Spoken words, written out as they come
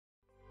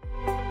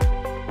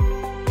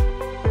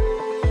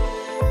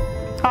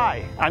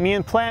I'm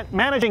Ian Plant,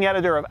 Managing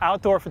Editor of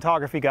Outdoor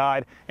Photography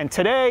Guide, and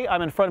today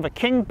I'm in front of a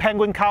king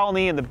penguin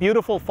colony in the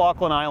beautiful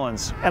Falkland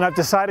Islands. And I've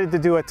decided to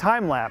do a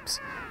time-lapse,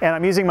 and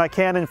I'm using my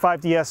Canon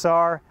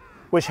 5DSR,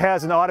 which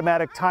has an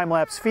automatic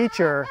time-lapse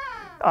feature.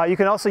 You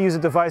can also use a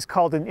device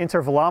called an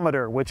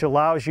intervalometer, which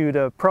allows you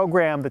to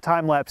program the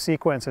time-lapse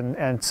sequence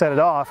and set it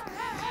off.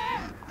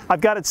 I've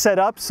got it set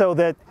up so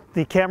that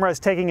the camera is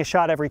taking a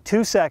shot every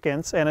 2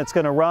 seconds, and it's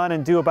going to run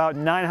and do about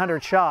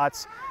 900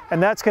 shots,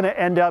 and that's going to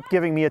end up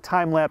giving me a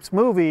time-lapse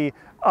movie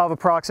of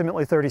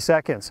approximately 30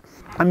 seconds.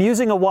 I'm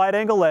using a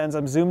wide-angle lens.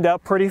 I'm zoomed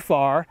out pretty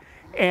far,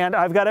 and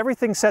I've got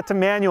everything set to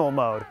manual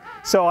mode.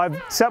 So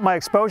I've set my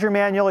exposure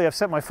manually, I've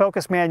set my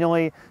focus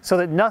manually, so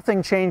that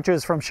nothing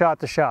changes from shot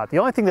to shot. The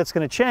only thing that's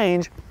going to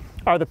change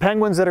are the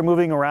penguins that are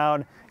moving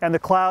around and the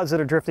clouds that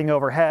are drifting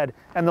overhead,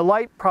 and the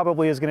light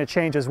probably is going to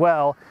change as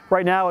well.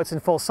 Right now it's in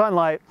full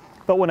sunlight,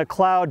 but when a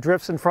cloud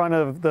drifts in front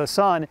of the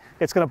sun,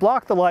 it's going to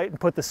block the light and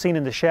put the scene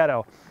into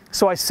shadow.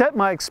 So I set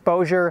my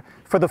exposure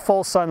for the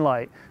full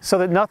sunlight so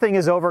that nothing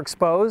is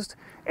overexposed,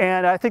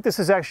 and I think this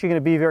is actually going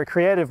to be very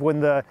creative.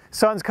 When the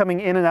sun's coming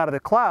in and out of the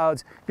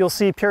clouds, you'll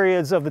see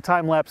periods of the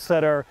time-lapse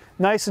that are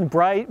nice and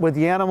bright with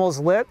the animals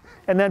lit,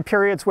 and then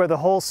periods where the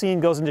whole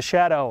scene goes into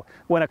shadow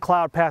when a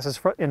cloud passes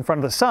in front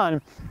of the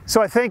sun.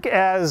 So I think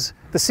as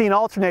the scene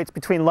alternates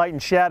between light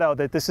and shadow,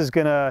 that this is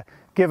going to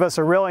give us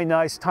a really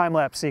nice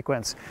time-lapse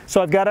sequence.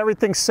 So I've got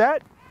everything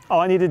set.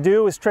 All I need to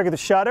do is trigger the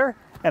shutter,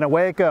 and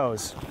away it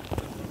goes.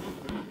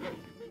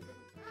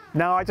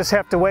 Now I just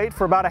have to wait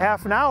for about a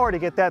half an hour to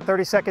get that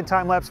 30-second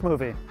time-lapse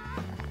movie.